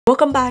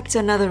Welcome back to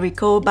another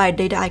Recall by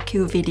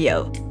Dataiku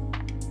video.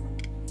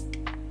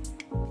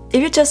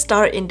 If you just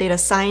start in data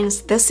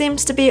science, there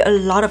seems to be a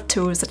lot of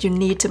tools that you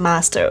need to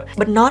master,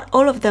 but not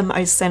all of them are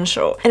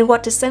essential, and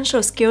what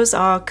essential skills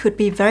are could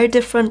be very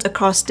different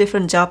across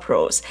different job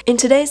roles. In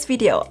today's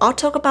video, I'll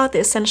talk about the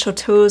essential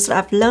tools that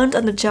I've learned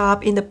on the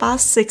job in the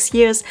past 6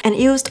 years and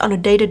used on a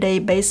day-to-day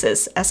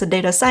basis as a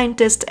data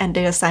scientist and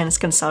data science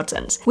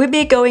consultant. We'll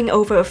be going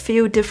over a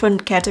few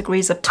different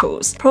categories of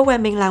tools: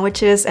 programming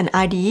languages and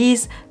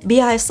IDEs,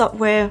 BI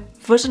software,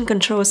 version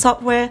control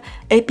software,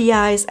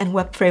 APIs, and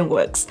web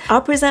frameworks.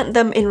 I'll present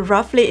them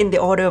roughly in the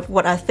order of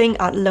what I think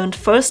I learned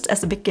first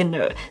as a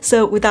beginner.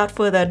 So without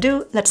further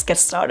ado, let's get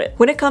started.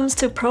 When it comes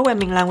to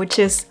programming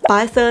languages,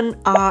 Python,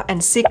 R,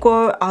 and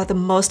SQL are the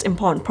most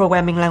important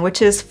programming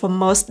languages for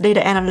most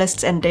data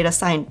analysts and data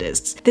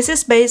scientists. This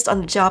is based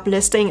on the job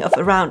listing of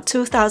around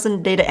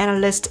 2,000 data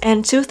analysts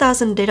and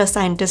 2,000 data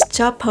scientist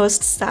job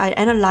posts that I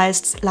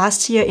analyzed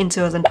last year in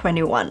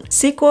 2021.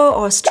 SQL,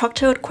 or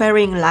Structured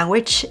Querying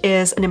Language,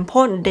 is an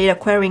important data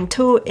querying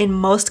tool in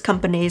most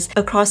companies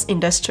across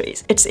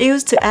industries. It's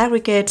used to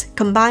aggregate,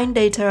 combine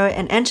data,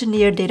 and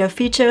engineer data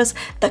features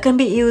that can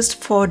be used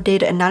for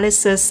data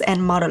analysis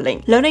and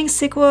modeling. Learning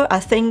SQL, I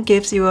think,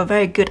 gives you a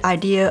very good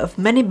idea of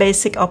many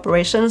basic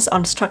operations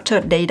on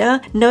structured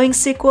data. Knowing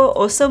SQL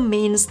also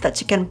means that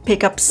you can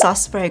pick up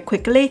SAS very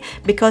quickly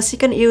because you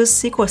can use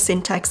SQL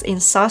syntax in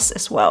SAS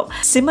as well.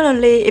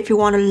 Similarly, if you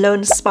want to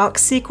learn Spark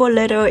SQL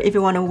later if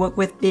you want to work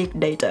with big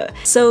data.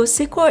 So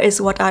SQL is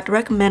what I'd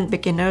recommend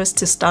beginners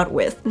to start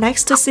with.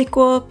 Next to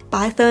SQL,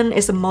 Python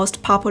is the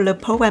most popular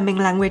programming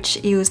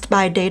language used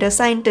by data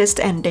scientists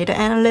and data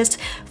analysts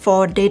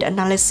for data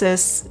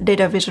analysis,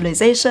 data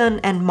visualization,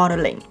 and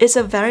modeling. It's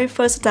a very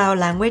versatile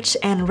language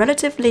and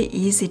relatively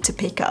easy to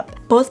pick up.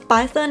 Both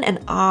Python and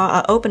R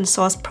are open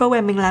source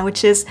programming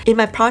languages. In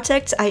my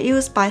project, I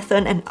use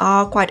Python and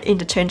R quite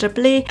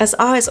interchangeably, as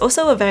R is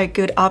also a very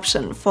good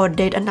option for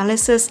data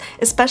analysis,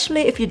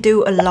 especially if you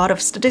do a lot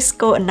of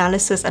statistical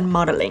analysis and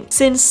modeling.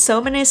 Since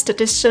so many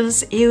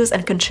statisticians use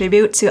and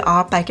contribute to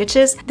R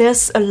packages,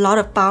 there's a lot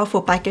of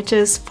powerful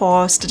packages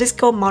for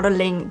statistical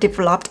modeling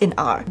developed in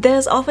R.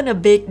 There's often a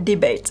big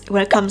debate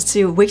when it comes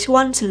to which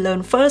one to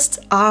learn first,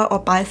 R or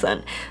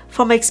Python.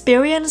 From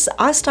experience,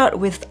 I start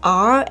with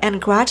R and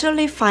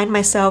gradually find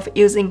myself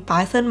using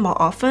Python more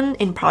often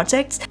in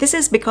projects. This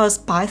is because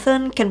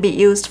Python can be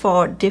used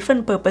for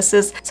different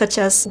purposes such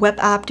as web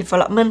app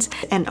development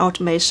and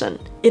automation.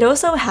 It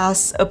also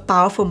has a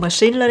powerful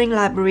machine learning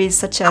library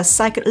such as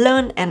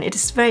scikit-learn, and it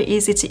is very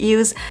easy to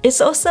use. It's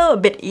also a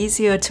bit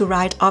easier to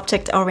write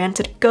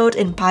object-oriented code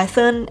in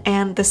Python,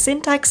 and the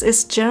syntax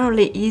is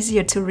generally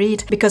easier to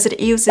read because it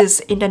uses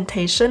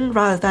indentation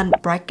rather than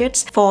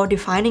brackets for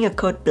defining a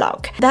code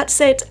block. That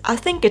said, I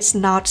think it's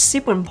not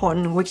super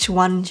important which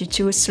one you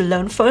choose to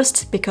learn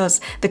first because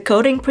the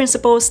coding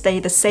principles stay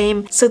the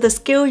same, so the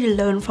skill you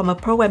learn from a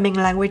programming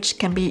language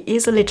can be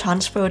easily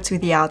transferred to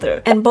the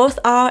other. And both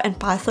R and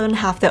Python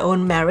have their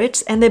own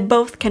merits, and they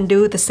both can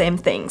do the same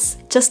things,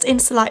 just in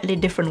slightly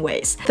different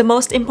ways. The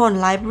most important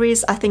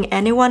libraries I think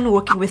anyone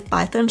working with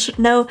Python should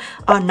know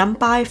are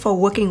NumPy for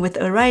working with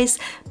arrays,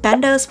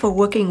 Pandas for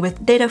working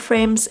with data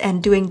frames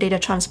and doing data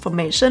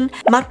transformation,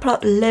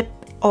 Matplotlib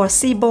or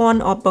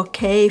Seaborn or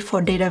Bokeh for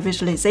data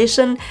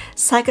visualization,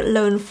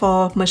 scikit-learn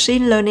for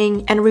machine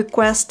learning, and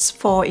requests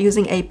for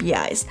using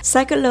APIs.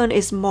 Scikit-learn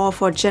is more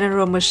for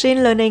general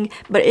machine learning,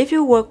 but if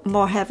you work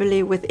more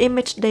heavily with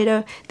image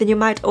data, then you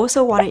might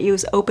also want to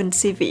use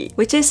OpenCV,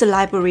 which is a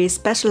library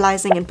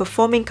specializing in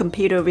performing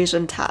computer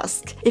vision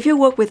tasks. If you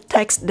work with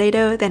text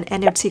data, then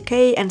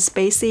NLTK and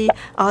Spacy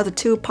are the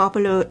two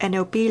popular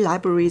NLP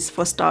libraries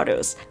for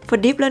starters. For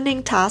deep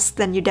learning tasks,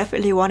 then you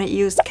definitely want to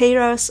use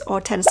Keras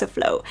or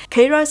TensorFlow.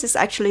 Keras is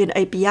actually an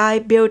API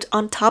built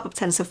on top of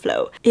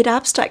TensorFlow. It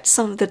abstracts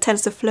some of the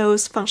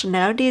TensorFlow's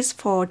functionalities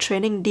for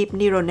training deep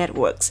neural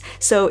networks,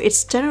 so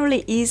it's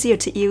generally easier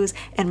to use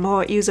and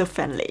more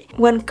user-friendly.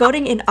 When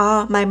coding in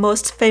R, my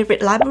most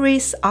favorite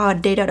libraries are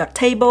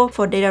data.table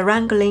for data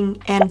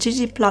wrangling and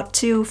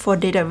ggplot2 for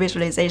data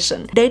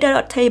visualization.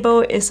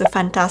 Data.table is a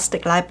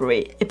fantastic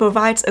library. It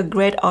provides a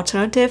great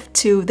alternative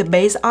to the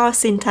base R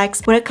syntax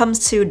when it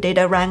comes to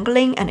data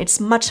wrangling, and it's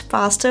much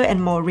faster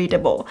and more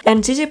readable.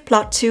 And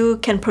ggplot2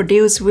 can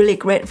produce really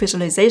great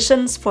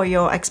visualizations for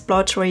your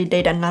exploratory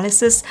data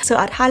analysis, so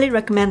I'd highly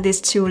recommend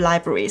these two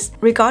libraries.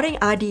 Regarding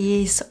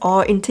IDEs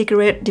or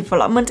integrated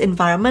development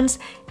environments,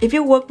 if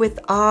you work with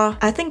R,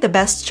 I think the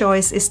best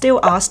choice is still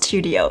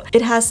RStudio.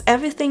 It has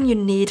everything you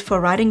need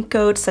for writing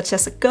code, such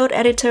as a code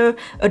editor,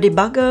 a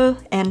debugger,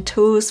 and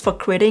tools for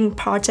creating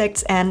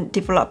projects and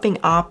developing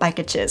R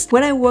packages.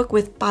 When I work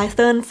with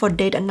Python for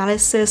data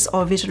analysis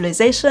or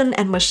visualization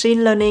and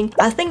machine learning,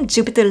 I think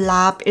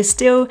JupyterLab is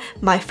still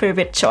my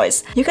favorite choice.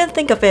 wise. You can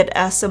think of it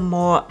as a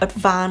more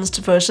advanced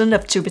version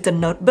of Jupyter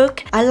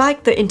Notebook. I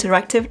like the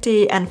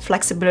interactivity and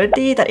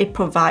flexibility that it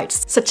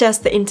provides, such as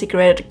the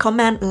integrated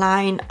command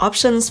line,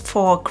 options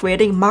for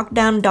creating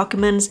markdown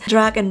documents,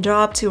 drag and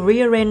drop to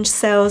rearrange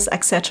cells,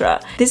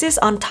 etc. This is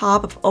on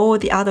top of all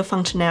the other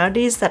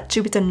functionalities that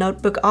Jupyter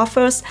Notebook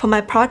offers. For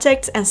my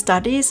projects and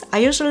studies, I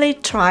usually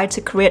try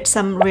to create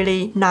some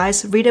really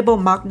nice readable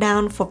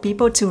markdown for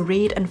people to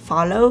read and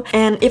follow.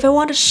 And if I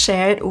want to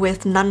share it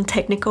with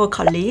non-technical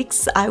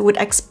colleagues, I would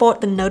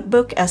export the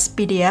notebook as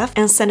PDF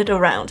and send it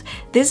around.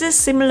 This is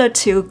similar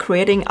to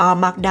creating our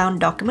markdown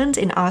document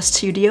in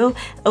RStudio,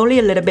 only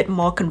a little bit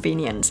more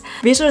convenient.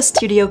 Visual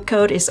Studio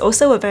Code is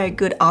also a very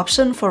good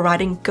option for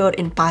writing code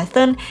in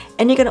Python,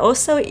 and you can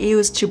also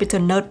use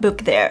Jupyter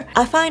Notebook there.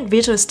 I find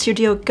Visual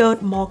Studio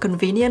Code more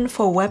convenient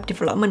for web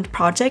development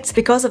projects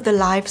because of the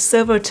live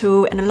server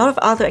tool and a lot of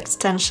other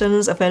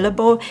extensions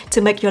available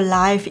to make your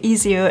life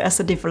easier as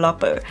a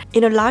developer.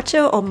 In a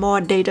larger or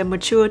more data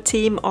mature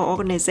team or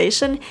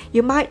organization,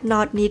 you might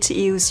not need to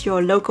use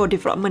your local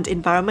development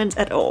environment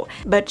at all,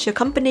 but your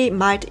company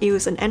might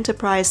use an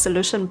enterprise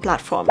solution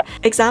platform.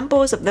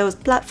 Examples of those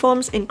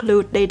platforms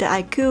include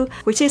Dataiku,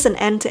 which is an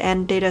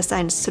end-to-end data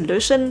science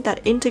solution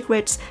that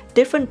integrates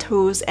different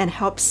tools and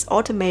helps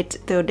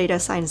automate the data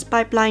science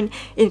pipeline,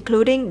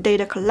 including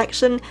data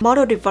collection,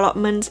 model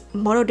development,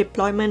 model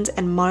deployment,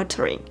 and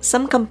monitoring.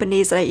 Some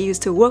companies that I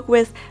used to work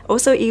with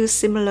also use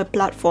similar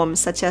platforms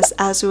such as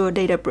Azure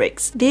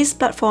Databricks. These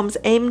platforms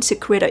aim to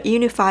create a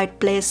unified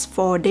place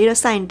for data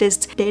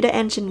scientists, data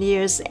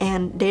engineers,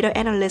 and data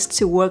analysts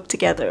to work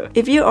together.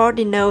 If you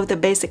already know the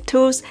basic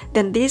tools,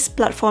 then these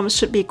platforms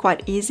should be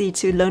quite easy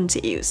to learn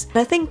to use. And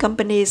I think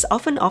companies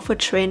often offer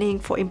training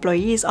for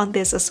employees on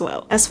this as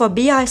well. As for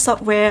BI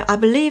software, I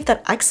believe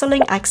that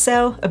excelling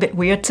Excel, a bit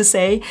weird to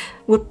say,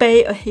 would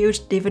pay a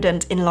huge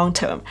dividend in long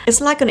term.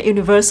 It's like an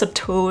universal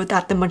tool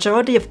that the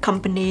majority of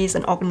companies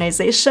and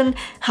organizations,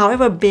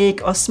 however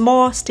big or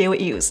small, still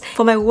use.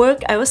 For my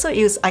work, I also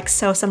use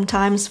Excel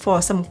sometimes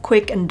for some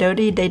quick and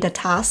dirty data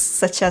tasks,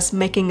 such as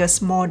making a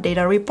small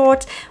data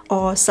report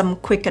or some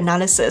quick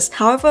analysis.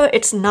 However,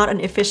 it's not an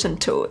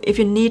efficient tool. If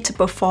you need to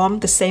perform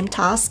the same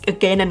task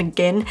again and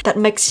again, that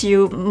makes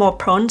you more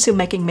prone to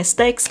making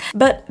mistakes,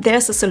 but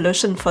there's a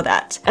solution for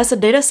that. As a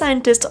data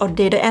scientist or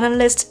data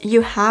analyst,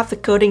 you have the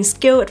coding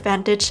skill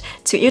advantage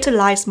to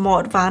utilize more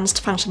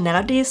advanced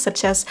functionalities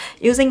such as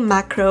using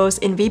macros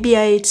in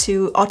VBA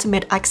to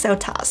automate Excel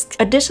tasks.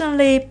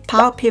 Additionally,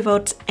 Power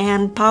Pivot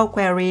and Power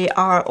Query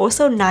are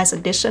also nice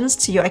additions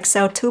to your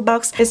Excel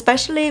toolbox,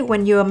 especially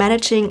when you're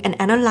managing and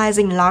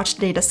analyzing large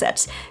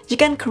datasets. You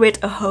can create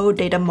a whole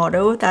data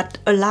model that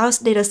allows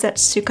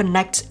datasets to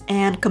connect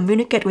and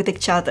communicate with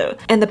each other.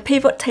 And the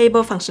pivot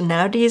table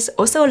functionalities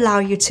also allow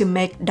you to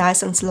make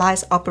dice and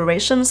slice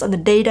operations on the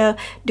data,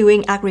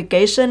 doing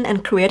aggregation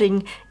and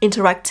creating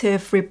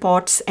interactive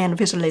reports and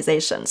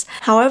visualizations.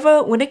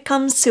 However, when it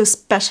comes to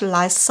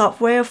specialized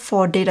software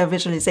for data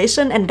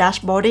visualization and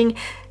dashboarding,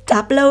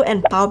 Tableau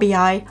and Power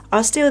BI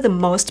are still the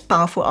most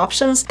powerful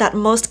options that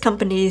most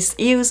companies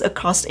use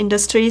across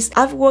industries.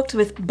 I've worked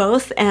with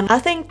both, and I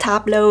think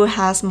Tableau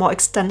has more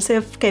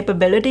extensive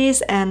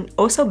capabilities and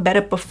also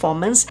better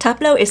performance.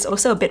 Tableau is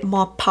also a bit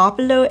more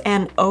popular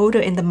and older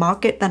in the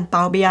market than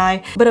Power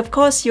BI, but of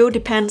course you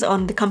depend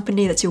on the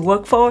company that you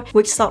work for,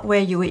 which software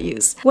you will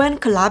use. When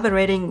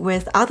collaborating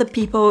with other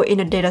people in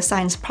a data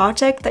science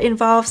project that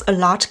involves a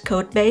large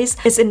code base,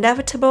 it's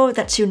inevitable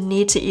that you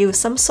need to use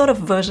some sort of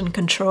version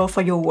control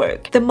for your work.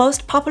 The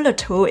most popular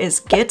tool is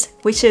Git,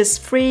 which is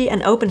free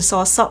and open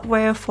source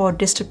software for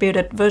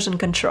distributed version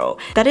control,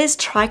 that is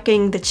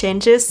tracking the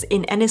changes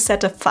in any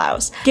set of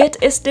files. Git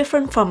is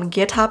different from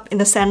GitHub in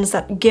the sense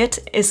that Git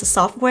is a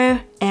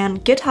software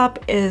and GitHub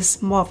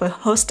is more of a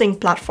hosting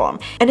platform,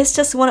 and it's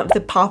just one of the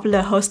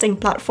popular hosting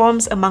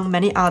platforms among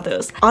many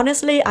others.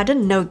 Honestly, I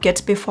didn't know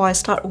Git before I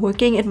started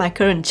working in my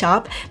current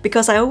job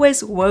because I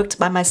always worked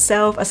by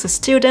myself as a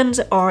student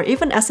or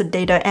even as a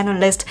data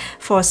analyst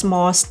for a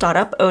small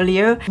startup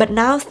earlier. But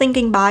now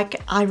thinking back,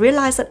 I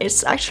realized that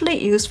it's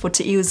actually useful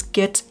to use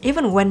Git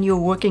even when you're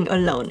working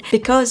alone,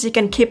 because you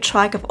can keep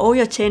track of all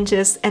your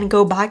changes and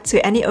go back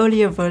to any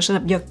earlier version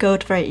of your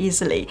code very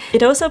easily.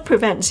 It also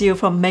prevents you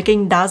from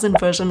making dozens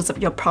versions of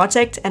your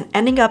project and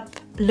ending up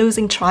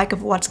losing track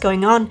of what's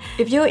going on.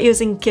 If you're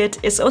using Git,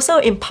 it's also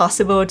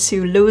impossible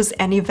to lose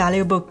any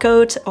valuable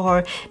code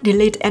or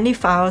delete any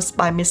files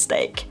by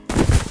mistake.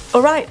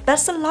 Alright,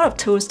 that's a lot of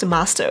tools to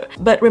master,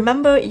 but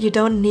remember, you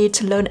don't need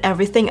to learn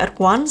everything at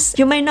once.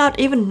 You may not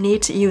even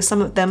need to use some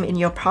of them in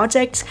your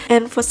project,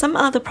 and for some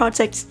other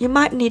projects, you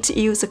might need to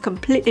use a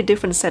completely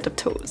different set of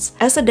tools.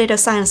 As a data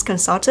science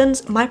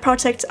consultant, my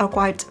projects are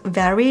quite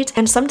varied,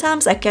 and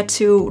sometimes I get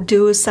to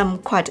do some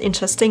quite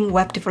interesting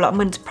web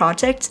development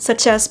projects,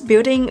 such as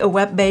building a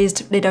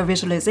web-based data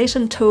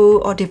visualization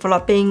tool or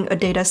developing a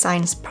data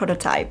science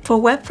prototype.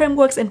 For web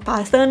frameworks in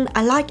Python,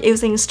 I like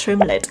using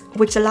Streamlit,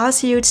 which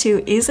allows you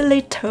to easily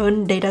easily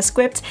turn data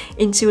scripts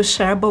into a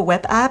shareable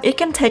web app, it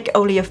can take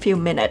only a few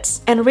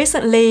minutes. And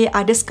recently,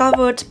 I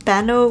discovered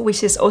Pano,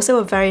 which is also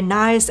a very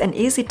nice and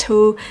easy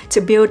tool to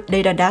build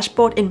data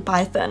dashboard in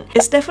Python.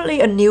 It's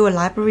definitely a newer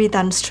library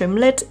than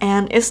Streamlit,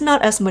 and it's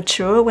not as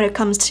mature when it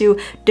comes to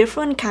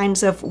different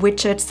kinds of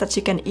widgets that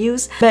you can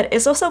use, but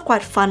it's also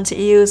quite fun to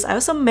use. I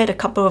also made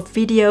a couple of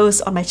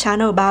videos on my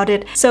channel about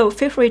it, so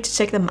feel free to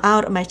check them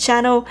out on my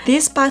channel.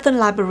 These Python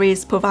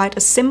libraries provide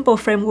a simple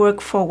framework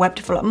for web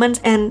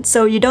development, and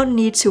so you don't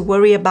need to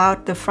worry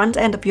about the front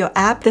end of your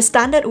app. The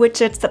standard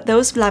widgets that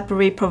those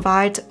libraries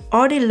provide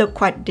already look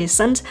quite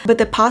decent, but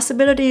the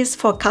possibilities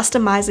for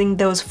customizing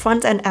those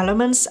front-end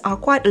elements are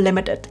quite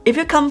limited. If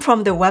you come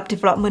from the web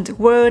development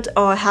world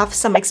or have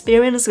some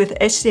experience with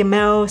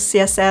HTML,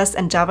 CSS,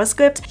 and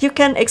JavaScript, you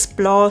can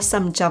explore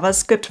some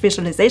JavaScript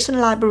visualization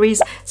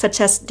libraries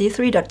such as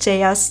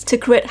D3.js to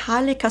create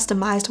highly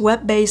customized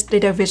web-based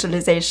data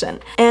visualization.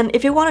 And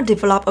if you want to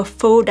develop a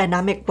full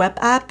dynamic web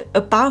app,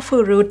 a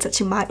powerful route that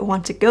you might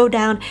want to go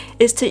down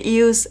is to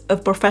use a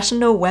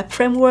professional web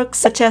framework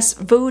such as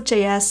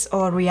Vue.js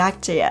or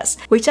React.js,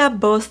 which are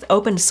both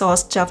open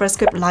source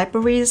JavaScript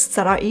libraries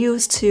that are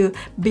used to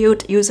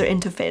build user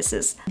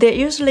interfaces. They're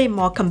usually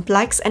more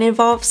complex and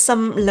involve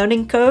some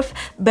learning curve,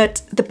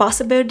 but the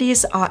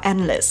possibilities are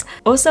endless.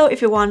 Also,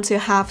 if you want to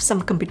have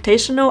some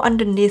computational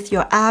underneath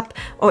your app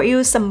or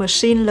use some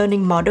machine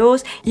learning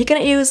models, you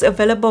can use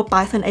available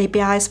Python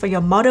APIs for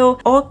your model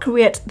or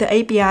create the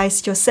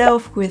APIs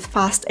yourself with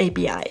Fast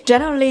API.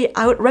 Generally,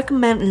 I would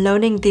recommend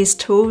learning these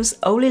tools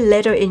only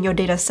later in your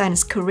data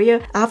science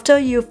career after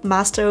you've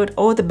mastered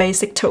all the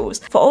basic tools.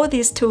 For all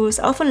these tools,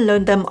 I often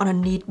learn them on a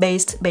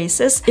need-based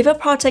basis. If a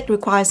project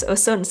requires a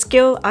certain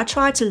skill, I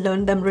try to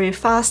learn them really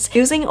fast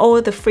using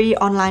all the free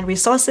online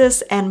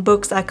resources and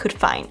books I could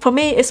find. For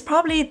me, it's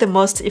probably the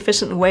most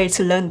efficient way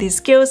to learn these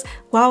skills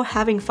while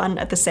having fun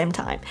at the same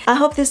time. I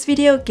hope this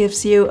video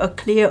gives you a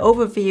clear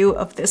overview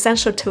of the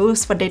essential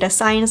tools for data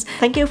science.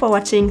 Thank you for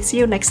watching. See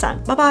you next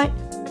time. Bye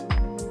bye!